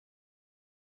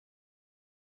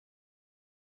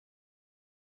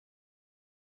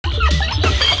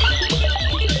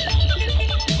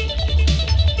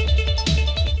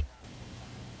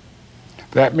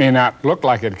That may not look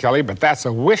like it, Kelly, but that's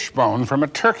a wishbone from a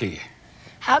turkey.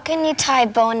 How can you tie a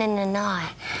bone in a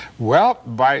knot? Well,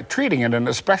 by treating it in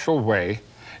a special way.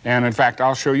 And in fact,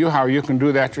 I'll show you how you can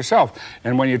do that yourself.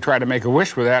 And when you try to make a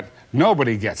wish with that,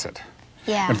 nobody gets it.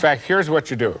 Yeah. In fact, here's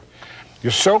what you do. You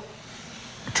soak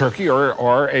a turkey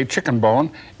or a chicken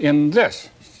bone in this.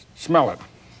 Smell it.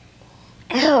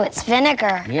 Ooh, it's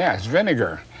vinegar. Yeah, it's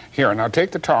vinegar. Here, now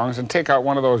take the tongs and take out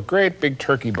one of those great big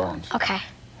turkey bones. Okay.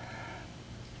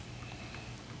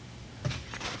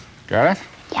 Got it?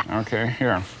 Yeah. Okay,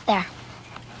 here. There.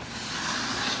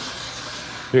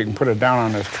 You can put it down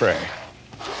on this tray.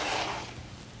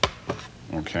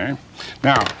 Okay.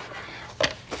 Now,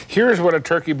 here's what a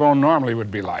turkey bone normally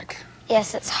would be like.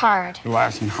 Yes, it's hard.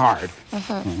 Nice and hard.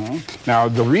 Now,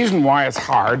 the reason why it's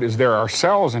hard is there are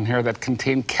cells in here that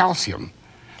contain calcium.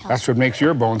 That's what makes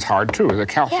your bones hard, too, the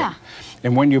calcium. Yeah.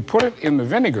 And when you put it in the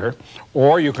vinegar,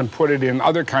 or you can put it in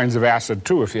other kinds of acid,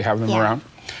 too, if you have them around,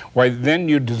 why, then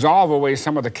you dissolve away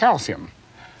some of the calcium.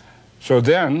 So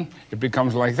then it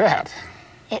becomes like that.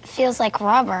 It feels like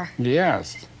rubber.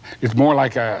 Yes. It's more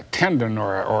like a tendon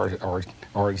or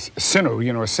sinew,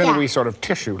 you know, a sinewy sort of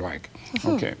tissue-like.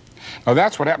 Okay. Now,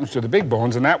 that's what happens to the big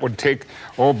bones, and that would take,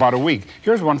 about a week.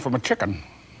 Here's one from a chicken.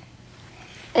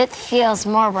 It feels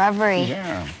more rubbery.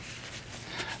 Yeah.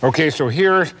 Okay, so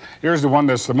here's the one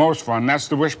that's the most fun. That's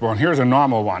the wishbone. Here's a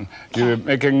normal one. You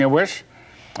making a wish?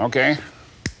 Okay.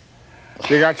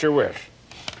 You got your wish.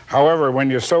 However, when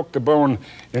you soak the bone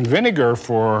in vinegar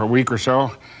for a week or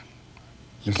so,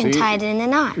 you can tie it in a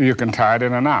knot. You can tie it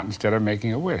in a knot instead of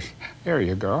making a wish. There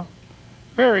you go.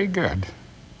 Very good.